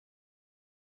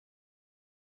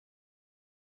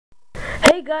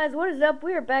Hey guys, what is up?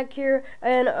 We are back here,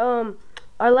 and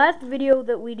our last video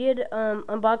that we did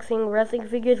unboxing wrestling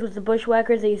figures was the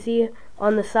Bushwhackers that you see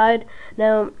on the side.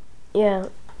 Now, yeah,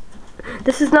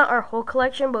 this is not our whole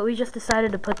collection, but we just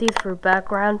decided to put these for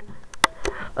background.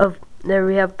 There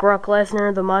we have Brock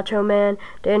Lesnar, the Macho Man,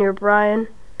 Daniel Bryan.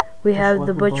 We have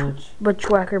the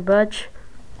Bushwhacker Butch,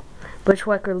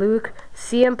 Bushwhacker Luke,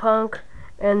 CM Punk,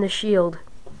 and the Shield.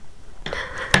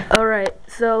 Alright,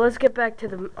 so let's get back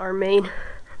to our main,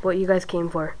 what you guys came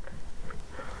for.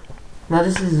 Now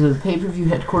this is the pay-per-view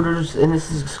headquarters, and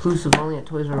this is exclusive only at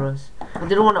Toys R Us. I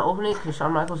didn't want to open it because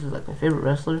Shawn Michaels is like my favorite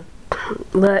wrestler.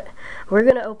 But we're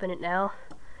going to open it now.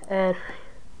 And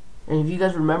if you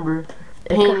guys remember,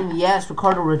 pain in the ass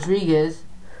Ricardo Rodriguez.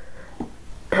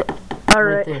 Alright.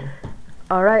 Right there.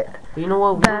 Alright. But you know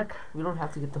what? Back. We don't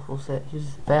have to get the full set.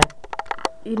 Here's the back.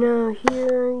 You know,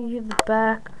 here, you have the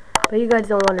back. But you guys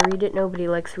don't want to read it. Nobody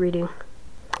likes reading.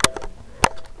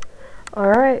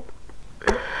 Alright.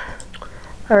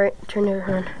 Alright, turn it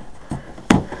around.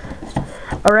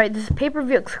 Alright, this is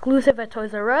pay-per-view exclusive at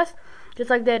Toys R Us. Just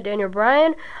like that, Daniel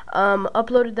Bryan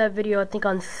uploaded that video, I think,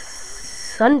 on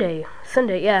Sunday.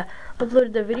 Yeah.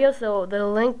 Uploaded the video, so the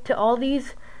link to all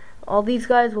these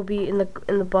guys will be in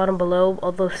the bottom below.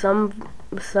 Although some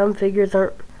figures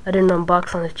I didn't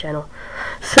unbox on this channel.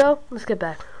 So, let's get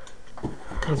back.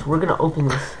 Okay, so we're gonna open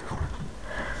this.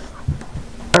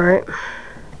 Alright.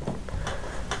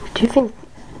 Do you think...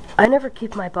 I never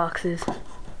keep my boxes.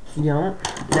 You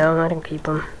don't? No, I don't keep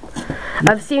them.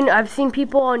 I've seen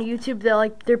people on YouTube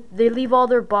that they leave all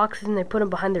their boxes and they put them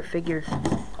behind their figures.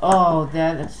 Oh,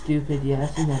 that's stupid. Yeah,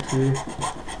 I've seen that too.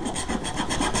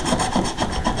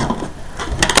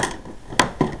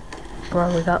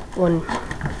 Well, we got one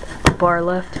bar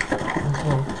left.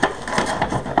 Okay.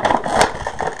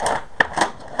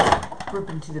 Rip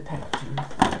into the packaging.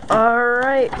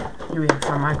 Alright. Here we have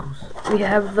Shawn Michaels. We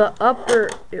have the upper...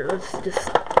 Here, let's just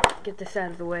get this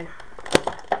out of the way.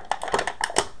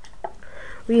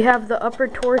 We have the upper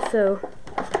torso.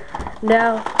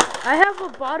 Now, I have a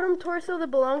bottom torso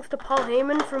that belongs to Paul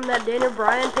Heyman from that Daniel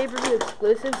Bryan pay-per-view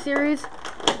exclusive series.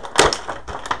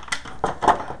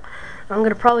 I'm going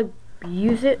to probably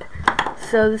use it.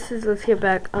 So this is... Let's get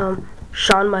back.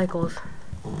 Shawn Michaels.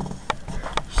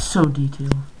 So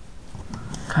detailed.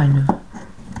 Kind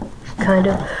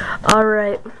of.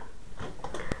 Alright.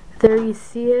 There you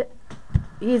see it.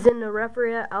 He's in the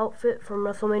referee outfit from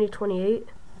WrestleMania 28.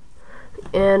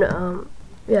 And,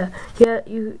 yeah,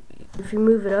 if you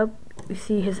move it up, you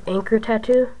see his anchor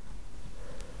tattoo.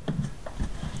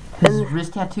 His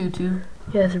wrist tattoo, too?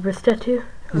 Yeah, his wrist tattoo.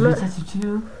 His wrist tattoo,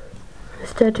 too?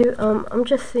 His tattoo, I'm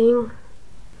just seeing...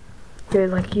 Here,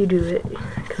 like you do it.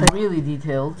 Really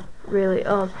detailed. Really,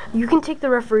 you can take the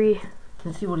referee...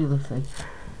 Let's see what he looks like.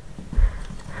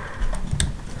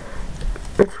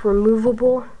 It's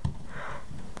removable.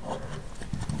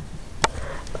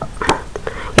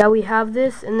 Yeah, we have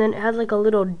this, and then it has like a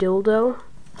little dildo.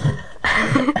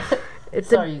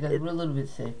 Sorry, you guys, we're a little bit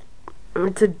sick.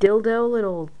 It's a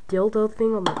little dildo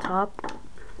thing on the top.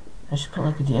 I should put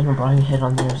like a Daniel Bryan head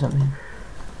on there or something.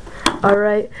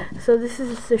 Alright, so this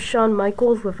is the Shawn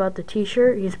Michaels without the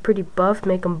t-shirt. He's pretty buff,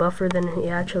 make him buffer than he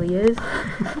actually is.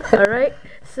 Alright,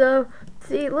 so,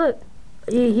 see, look.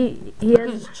 He look has...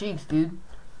 at his cheeks, dude.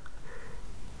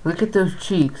 Look at those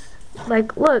cheeks.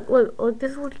 Like, look,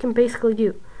 this is what he can basically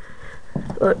do.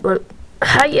 Look.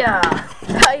 Hiya!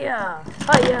 Hiya!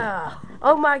 Hiya!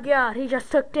 Oh my god, he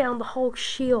just took down the whole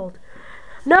Shield.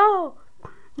 No!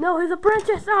 No, his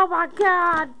apprentice! Oh my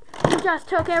god! He just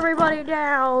took everybody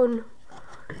down!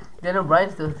 Daniel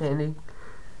Bryan's still standing.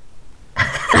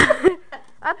 I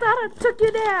thought I took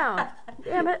you down!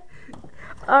 Damn it.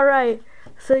 Alright,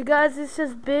 so guys, this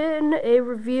has been a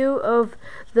review of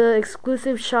the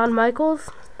exclusive Shawn Michaels.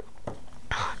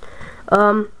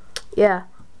 Yeah.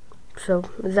 So,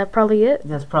 is that probably it?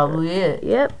 That's probably it.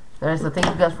 Yep. Alright, so thank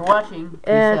you guys for watching. Peace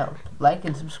out. Like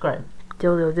and subscribe.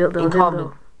 Dildo. And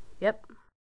comment.